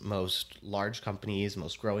startups, most large companies,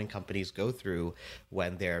 most growing companies go through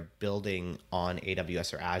when they're building on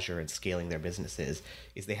AWS or Azure and scaling their businesses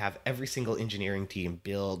is they have every single engineering team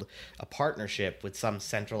build a partnership with some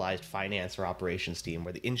centralized finance or operations team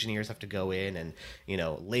where the engineers have to go in and,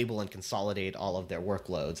 label and consolidate all of their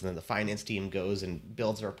workloads. And then the finance team goes and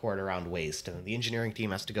builds a report around waste. And then the engineering team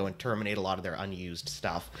has to go and terminate a lot of their unused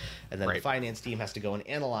stuff. And then the finance team has to go and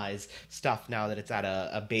analyze stuff now that it's at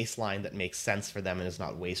a baseline that makes sense for them and is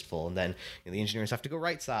not wasteful. And then the engineers have to go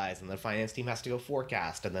right size, and the finance team has to go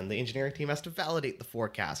forecast, and then the engineering team has to validate the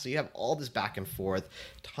forecast. So you have all this back and forth,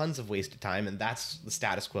 tons of wasted time, and that's the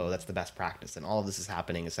status quo. That's the best practice. And all of this is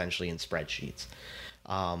happening essentially in spreadsheets.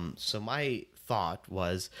 So my thought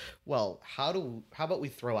was, well, how about we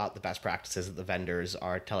throw out the best practices that the vendors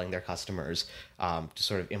are telling their customers to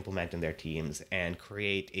sort of implement in their teams and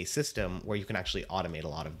create a system where you can actually automate a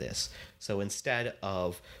lot of this. So instead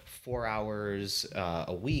of 4 hours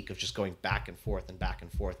a week of just going back and forth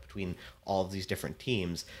between all of these different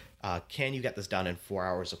teams, can you get this done in 4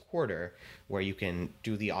 hours a quarter where you can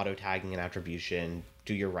do the auto tagging and attribution,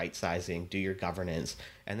 do your right sizing, do your governance,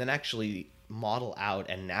 and then actually model out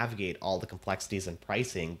and navigate all the complexities and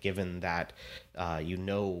pricing, given that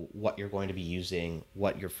what you're going to be using,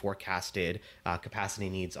 what your forecasted capacity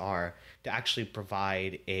needs are, to actually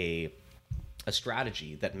provide a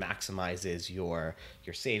strategy that maximizes your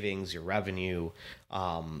savings, your revenue,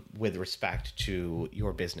 with respect to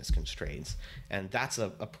your business constraints. And that's a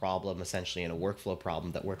problem, essentially, and a workflow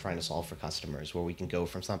problem that we're trying to solve for customers, where we can go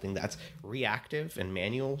from something that's reactive and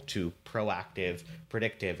manual to proactive,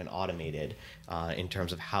 predictive, and automated in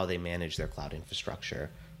terms of how they manage their cloud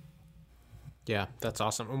infrastructure. Yeah, that's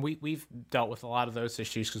awesome. And we've dealt with a lot of those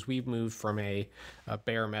issues because we've moved from a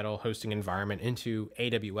bare metal hosting environment into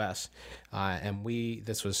AWS. And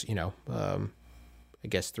this was, I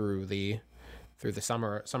guess through the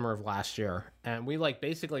summer of last year. And we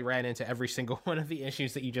basically ran into every single one of the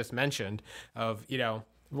issues that you just mentioned of,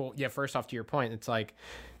 first off, to your point, it's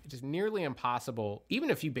it's nearly impossible,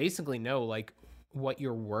 even if you basically know what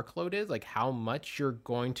your workload is, how much you're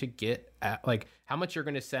going to get at, how much you're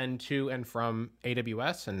going to send to and from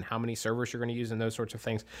AWS and how many servers you're going to use and those sorts of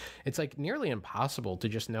things. It's nearly impossible to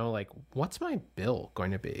just know what's my bill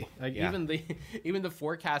going to be. Even the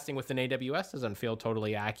forecasting within AWS doesn't feel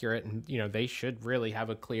totally accurate, and they should really have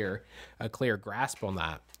a clear grasp on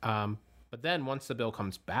that. But then once the bill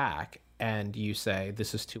comes back and you say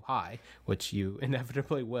this is too high, which you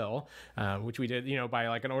inevitably will, which we did, by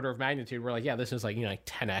an order of magnitude, we're this is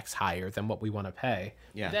 10x higher than what we want to pay.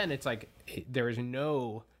 Yeah. Then it's there is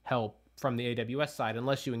no help from the AWS side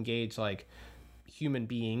unless you engage human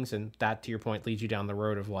beings, and that, to your point, leads you down the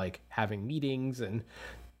road of having meetings and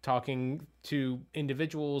talking to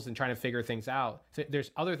individuals and trying to figure things out. So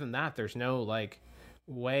other than that, there's no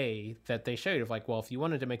way that they showed of well, if you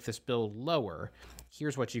wanted to make this bill lower,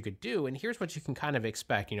 here's what you could do, and here's what you can kind of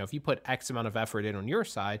expect. If you put X amount of effort in on your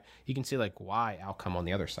side, you can see Y outcome on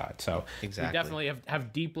the other side. So exactly. We definitely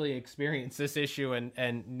have deeply experienced this issue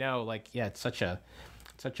and know it's such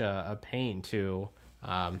a pain to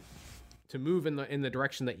move in the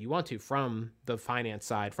direction that you want to from the finance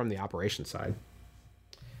side, from the operations side.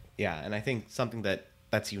 Yeah, and I think something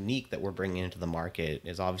that's unique that we're bringing into the market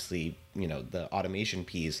is obviously, the automation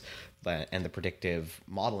piece and the predictive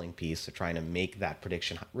modeling piece, so trying to make that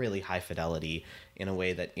prediction really high fidelity in a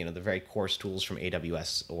way that, the very coarse tools from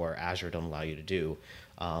AWS or Azure don't allow you to do.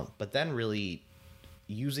 But then really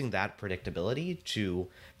using that predictability to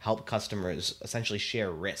help customers essentially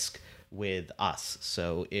share risk with us.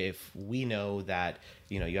 So if we know that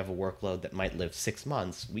you have a workload that might live 6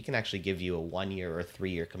 months, we can actually give you a 1 year or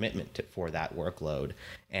 3 year commitment for that workload.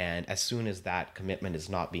 And as soon as that commitment is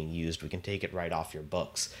not being used, we can take it right off your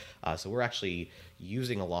books. So we're actually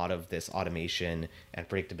using a lot of this automation and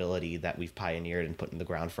predictability that we've pioneered and put in the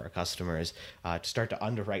ground for our customers to start to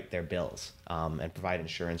underwrite their bills and provide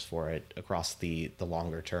insurance for it across the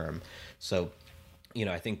longer term. So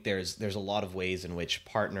I think there's a lot of ways in which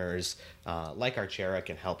partners like Archera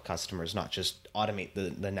can help customers not just automate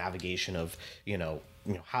the navigation of,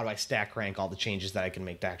 how do I stack rank all the changes that I can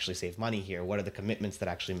make to actually save money here? What are the commitments that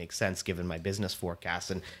actually make sense given my business forecast?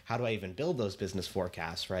 And how do I even build those business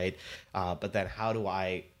forecasts, right? But then how do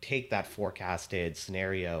I take that forecasted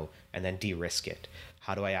scenario and then de-risk it?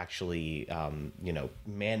 how do I actually,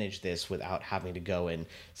 manage this without having to go and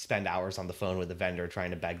spend hours on the phone with the vendor trying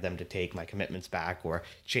to beg them to take my commitments back or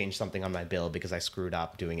change something on my bill because I screwed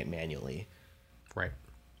up doing it manually. Right.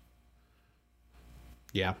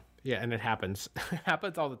 Yeah. Yeah, and it happens. It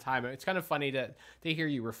happens all the time. It's kind of funny to hear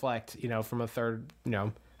you reflect, from a third,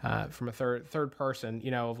 from a third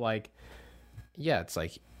person, of like, yeah, it's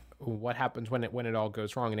like, what happens when it all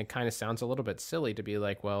goes wrong? And it kind of sounds a little bit silly to be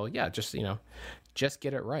like, well, yeah, just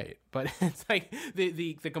get it right. But it's like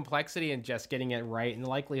the complexity and just getting it right and the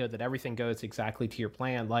likelihood that everything goes exactly to your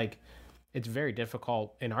plan. Like, it's very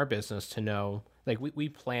difficult in our business to know, like we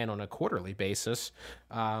plan on a quarterly basis.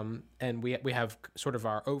 And we have sort of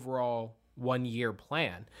our overall 1 year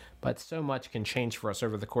plan, but so much can change for us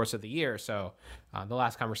over the course of the year. So the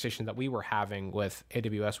last conversation that we were having with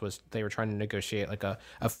AWS was they were trying to negotiate like a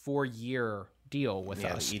 4-year deal with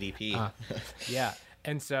us. EDP. Yeah.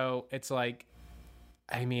 And so it's like,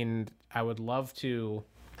 I mean, I would love to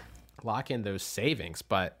lock in those savings,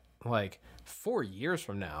 but like 4 years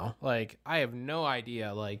from now, like I have no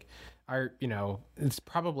idea, like it's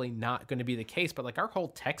probably not going to be the case, but like our whole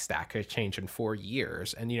tech stack could change in 4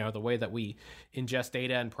 years. And, the way that we ingest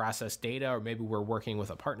data and process data, or maybe we're working with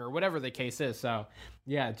a partner, whatever the case is. So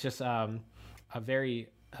yeah, it's just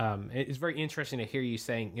it's very interesting to hear you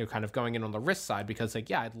saying, kind of going in on the risk side, because like,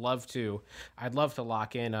 yeah, I'd love to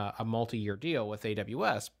lock in a multi-year deal with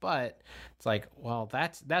AWS, but it's like, well,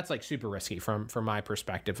 that's like super risky from my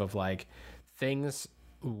perspective of like things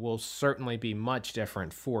will certainly be much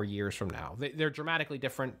different 4 years from now. They're dramatically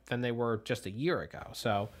different than they were just a year ago.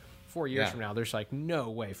 So 4 years from now, there's like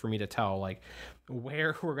no way for me to tell like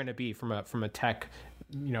where we're going to be from a tech,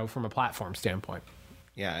 from a platform standpoint.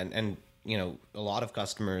 Yeah. And a lot of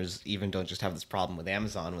customers even don't just have this problem with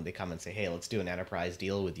Amazon when they come and say, hey, let's do an enterprise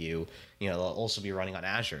deal with you. They'll also be running on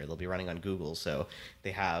Azure. They'll be running on Google. So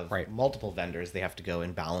they have multiple vendors. They have to go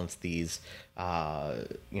and balance these,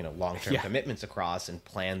 long-term commitments across and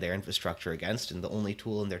plan their infrastructure against. And the only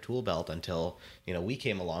tool in their tool belt until, we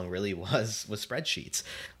came along really was spreadsheets.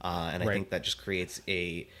 And I think that just creates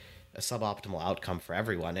a suboptimal outcome for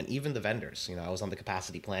everyone, and even the vendors. I was on the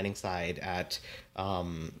capacity planning side at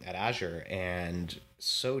Azure, and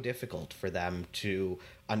so difficult for them to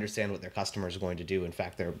understand what their customers are going to do. In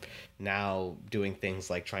fact, they're now doing things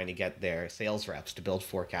like trying to get their sales reps to build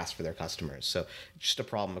forecasts for their customers. So just a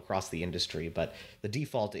problem across the industry. But the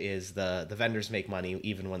default is the vendors make money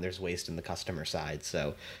even when there's waste in the customer side.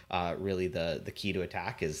 So really the key to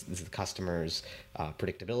attack is the customers'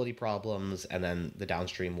 predictability problems, and then the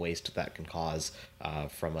downstream waste that can cause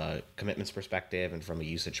from a commitments perspective and from a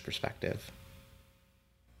usage perspective.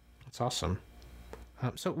 That's awesome.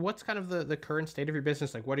 So what's kind of the current state of your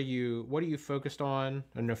business? Like, what are you focused on?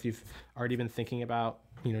 I don't know if you've already been thinking about,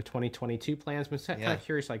 2022 plans, but kind of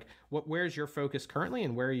curious, like where's your focus currently,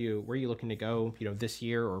 and where are you looking to go, this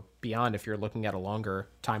year or beyond, if you're looking at a longer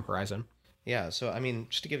time horizon? Yeah, so I mean,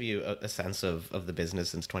 just to give you a sense of the business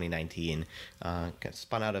since 2019,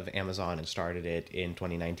 spun out of Amazon and started it in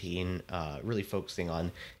 2019, really focusing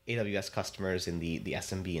on AWS customers in the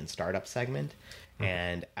SMB and startup segment.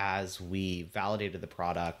 And as we validated the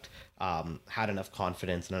product, had enough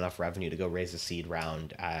confidence and enough revenue to go raise a seed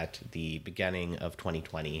round at the beginning of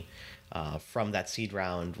 2020. From that seed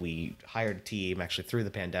round, we hired a team actually through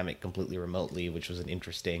the pandemic completely remotely, which was an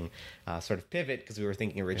interesting sort of pivot, because we were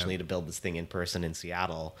thinking originally to build this thing in person in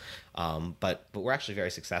Seattle. But we're actually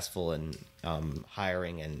very successful in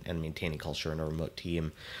hiring and maintaining culture in a remote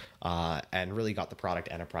team, and really got the product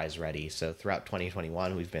enterprise ready. So throughout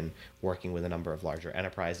 2021, we've been working with a number of larger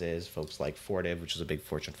enterprises, folks like Fortive, which is a big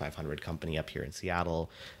Fortune 500 company up here in Seattle,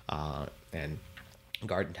 and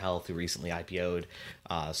Guardant Health, who recently IPO'd.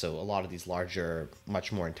 So a lot of these larger,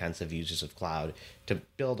 much more intensive users of cloud to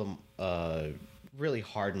build a really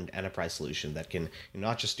hardened enterprise solution that can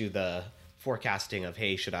not just do the forecasting of,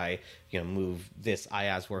 hey, should I move this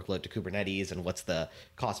IaaS workload to Kubernetes, and what's the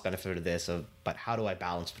cost benefit of this, but how do I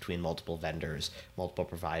balance between multiple vendors, multiple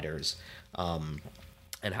providers,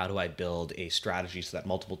 and how do I build a strategy so that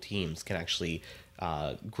multiple teams can actually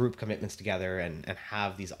group commitments together and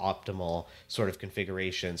have these optimal sort of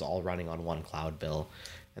configurations all running on one cloud bill.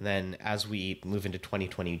 And then as we move into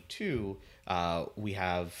 2022, we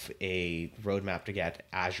have a roadmap to get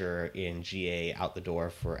Azure in GA out the door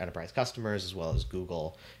for enterprise customers as well as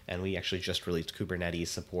Google. And we actually just released Kubernetes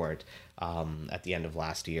support at the end of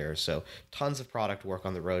last year. So tons of product work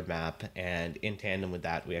on the roadmap. And in tandem with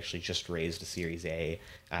that, we actually just raised a Series A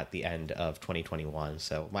at the end of 2021.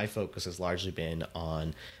 So my focus has largely been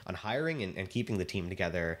on hiring and keeping the team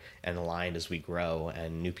together and aligned as we grow,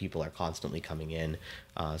 and new people are constantly coming in.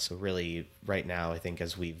 So really right now, I think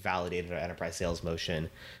as we validated our enterprise sales motion,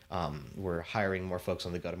 we're hiring more folks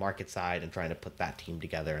on the go-to-market side and trying to put that team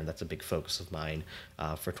together. And that's a big focus of mine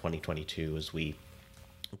for 2022 as we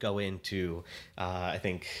go into, I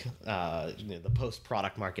think, the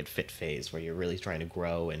post-product market fit phase where you're really trying to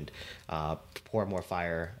grow and pour more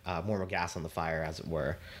gas on the fire, as it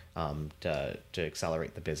were, to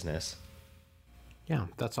accelerate the business. Yeah,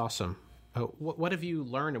 that's awesome. What have you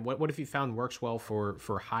learned, and what have you found works well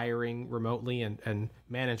for hiring remotely and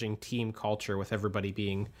managing team culture with everybody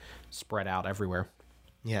being spread out everywhere?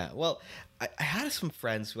 Yeah, well, I had some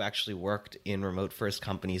friends who actually worked in remote first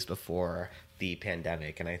companies before the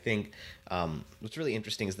pandemic. And I think what's really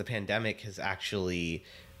interesting is the pandemic has actually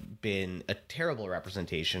been a terrible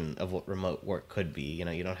representation of what remote work could be. You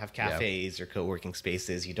know, you don't have cafes or co-working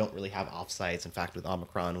spaces. You don't really have offsites. In fact, with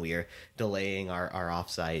Omicron, we are delaying our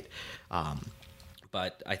offsite.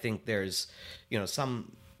 But I think there's,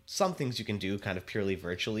 some things you can do kind of purely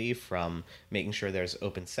virtually, from making sure there's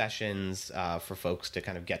open sessions for folks to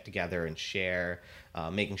kind of get together and share,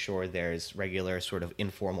 making sure there's regular sort of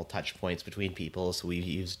informal touch points between people. So we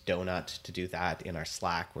use Donut to do that in our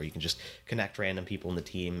Slack, where you can just connect random people in the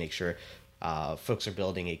team, make sure folks are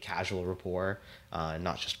building a casual rapport,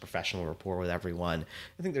 not just professional rapport with everyone.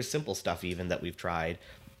 I think there's simple stuff even that we've tried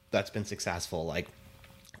that's been successful, like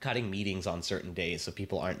cutting meetings on certain days so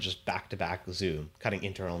people aren't just back-to-back Zoom, cutting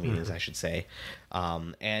internal meetings, I should say.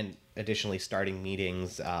 And additionally, starting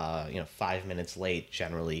meetings, 5 minutes late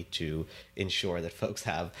generally, to ensure that folks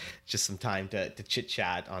have just some time to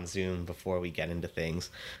chit-chat on Zoom before we get into things.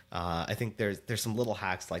 I think there's some little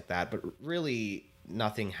hacks like that, but really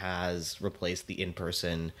nothing has replaced the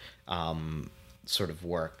in-person sort of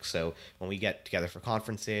work. So when we get together for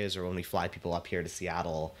conferences, or when we fly people up here to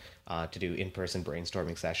Seattle to do in-person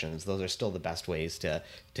brainstorming sessions, those are still the best ways to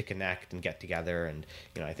connect and get together. And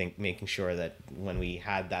I think making sure that when we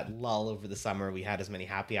had that lull over the summer, we had as many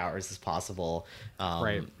happy hours as possible.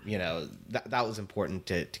 Right. That was important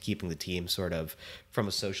to keeping the team sort of, from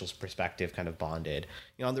a social perspective, kind of bonded.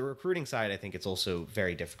 On the recruiting side, I think it's also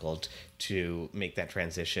very difficult to make that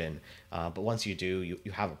transition. But once you do,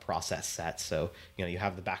 you have a process set. So, you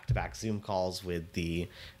have the back-to-back Zoom calls with the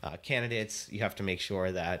candidates. You have to make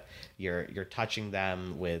sure that you're touching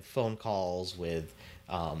them with phone calls, with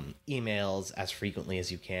emails as frequently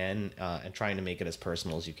as you can, and trying to make it as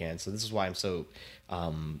personal as you can. So this is why I'm so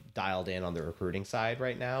dialed in on the recruiting side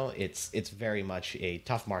right now. It's very much a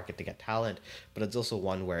tough market to get talent, but it's also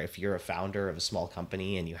one where if you're a founder of a small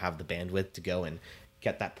company and you have the bandwidth to go and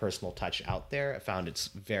get that personal touch out there, I found it's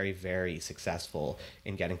very, very successful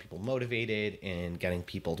in getting people motivated and getting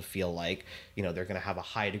people to feel like, they're going to have a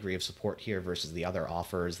high degree of support here versus the other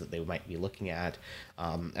offers that they might be looking at.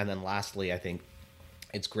 And then lastly, I think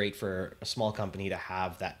it's great for a small company to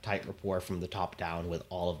have that tight rapport from the top down with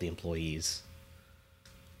all of the employees.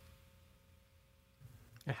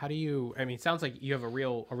 How do you, it sounds like you have a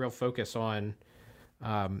real focus on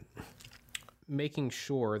making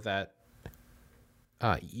sure that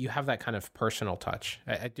you have that kind of personal touch.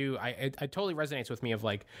 I totally resonates with me of,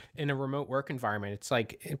 like, in a remote work environment, it's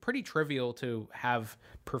like pretty trivial to have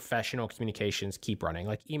professional communications keep running.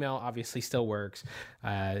 Like, email obviously still works.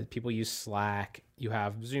 People use Slack. You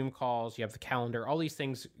have Zoom calls. You have the calendar. All these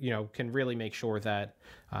things, can really make sure that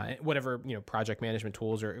whatever, project management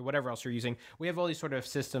tools or whatever else you're using, we have all these sort of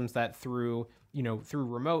systems that through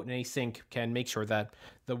remote and async can make sure that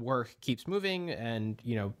the work keeps moving and,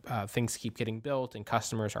 things keep getting built and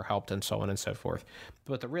customers are helped and so on and so forth.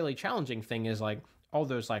 But the really challenging thing is, like, all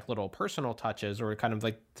those, like, little personal touches, or kind of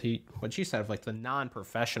like what you said of, like, the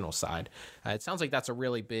non-professional side. It sounds like that's a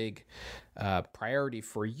really big priority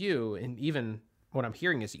for you. And even what I'm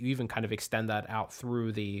hearing is that you even kind of extend that out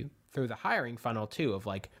through the hiring funnel too, of,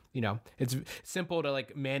 like, it's simple to,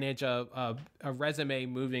 like, manage a resume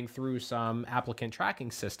moving through some applicant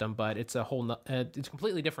tracking system, but it's a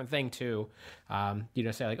completely different thing to,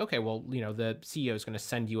 say, like, okay, well, the CEO is going to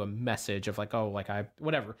send you a message of, like, oh, like,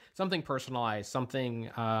 something personalized, something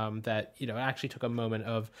that, actually took a moment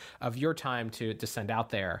of your time to send out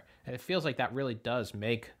there. And it feels like that really does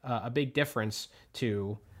make a big difference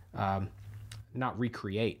to not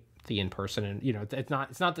recreate the in-person, and it's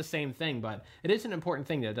not the same thing, but it is an important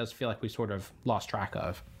thing that it does feel like we sort of lost track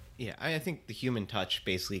of. Yeah, I think the human touch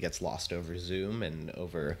basically gets lost over Zoom and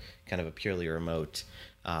over kind of a purely remote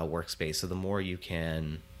workspace. So the more you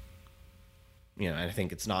can, I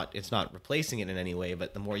think it's not replacing it in any way,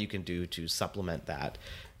 but the more you can do to supplement that,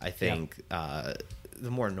 I think the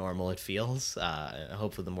more normal it feels.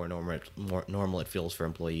 Hopefully, the more normal it feels for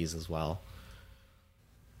employees as well.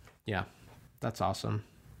 Yeah, that's awesome.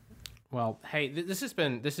 Well, hey, this has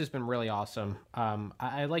been really awesome.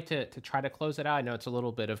 I'd like to try to close it out. I know it's a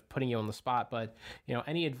little bit of putting you on the spot, but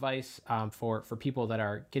any advice for people that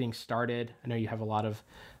are getting started? I know you have a lot of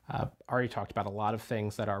already talked about a lot of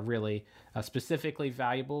things that are really specifically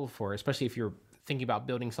valuable for, especially if you're thinking about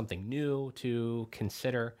building something new, to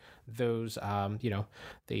consider those, the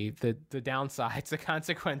downsides, the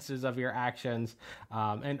consequences of your actions.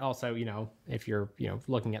 And also, if you're,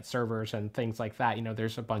 looking at servers and things like that,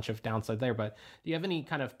 there's a bunch of downside there. But do you have any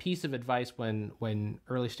kind of piece of advice when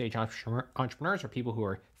early stage entrepreneurs or people who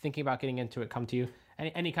are thinking about getting into it come to you?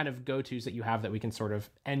 Any kind of go-tos that you have that we can sort of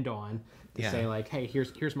end on to say like, hey,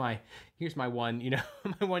 here's my one,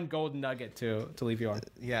 my one golden nugget to leave you on.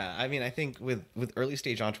 Yeah, I mean, I think with early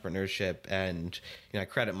stage entrepreneurship, and I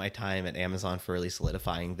credit my time at Amazon for really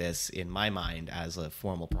solidifying this in my mind as a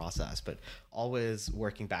formal process, but always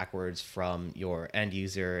working backwards from your end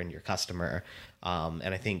user and your customer, and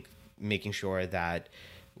I think making sure that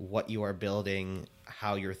what you are building,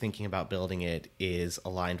 how you're thinking about building it, is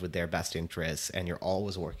aligned with their best interests, and you're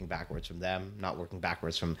always working backwards from them, not working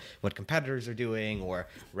backwards from what competitors are doing or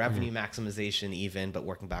revenue maximization even, but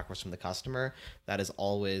working backwards from the customer. That is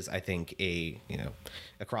always, I think,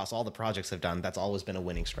 across all the projects I've done, that's always been a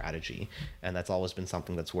winning strategy, and that's always been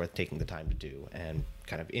something that's worth taking the time to do. And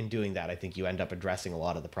kind of in doing that, I think you end up addressing a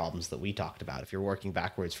lot of the problems that we talked about. If you're working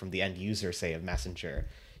backwards from the end user, say, of Messenger,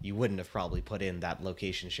 you wouldn't have probably put in that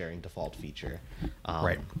location sharing default feature.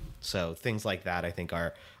 Right. So things like that, I think,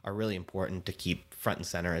 are really important to keep front and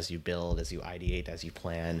center as you build, as you ideate, as you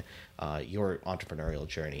plan your entrepreneurial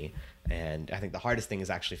journey. And I think the hardest thing is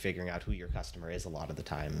actually figuring out who your customer is a lot of the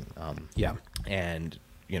time. And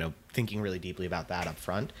thinking really deeply about that up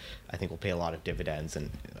front, I think will pay a lot of dividends. And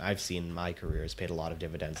I've seen my career has paid a lot of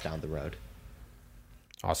dividends down the road.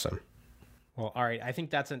 Awesome. Well, all right. I think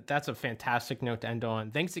that's a fantastic note to end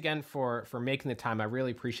on. Thanks again for making the time. I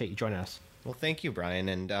really appreciate you joining us. Well, thank you, Brian.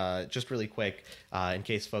 And just really quick, in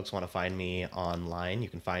case folks want to find me online, you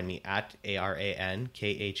can find me at ARANKHANNA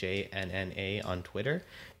on Twitter.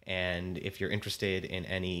 And if you're interested in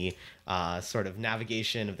any sort of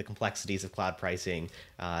navigation of the complexities of cloud pricing,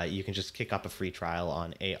 you can just kick up a free trial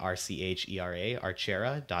on Archera.ai.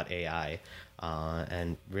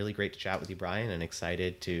 And really great to chat with you, Brian, and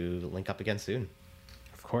excited to link up again soon.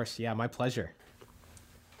 Of course. Yeah, my pleasure.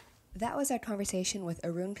 That was our conversation with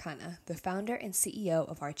Arun Khanna, the founder and CEO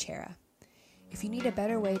of Archera. If you need a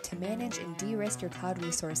better way to manage and de-risk your cloud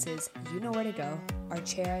resources, you know where to go,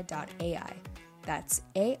 archera.ai. That's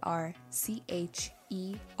ARCHERA.ai.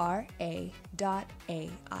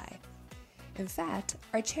 In fact,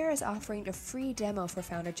 Archera is offering a free demo for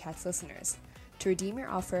Founder Chats listeners. To redeem your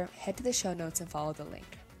offer, head to the show notes and follow the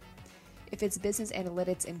link. If it's business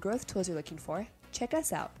analytics and growth tools you're looking for, check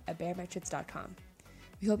us out at bearmetrics.com.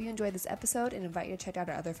 We hope you enjoyed this episode and invite you to check out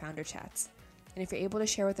our other Founder Chats. And if you're able to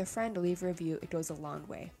share with a friend or leave a review, it goes a long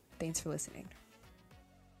way. Thanks for listening.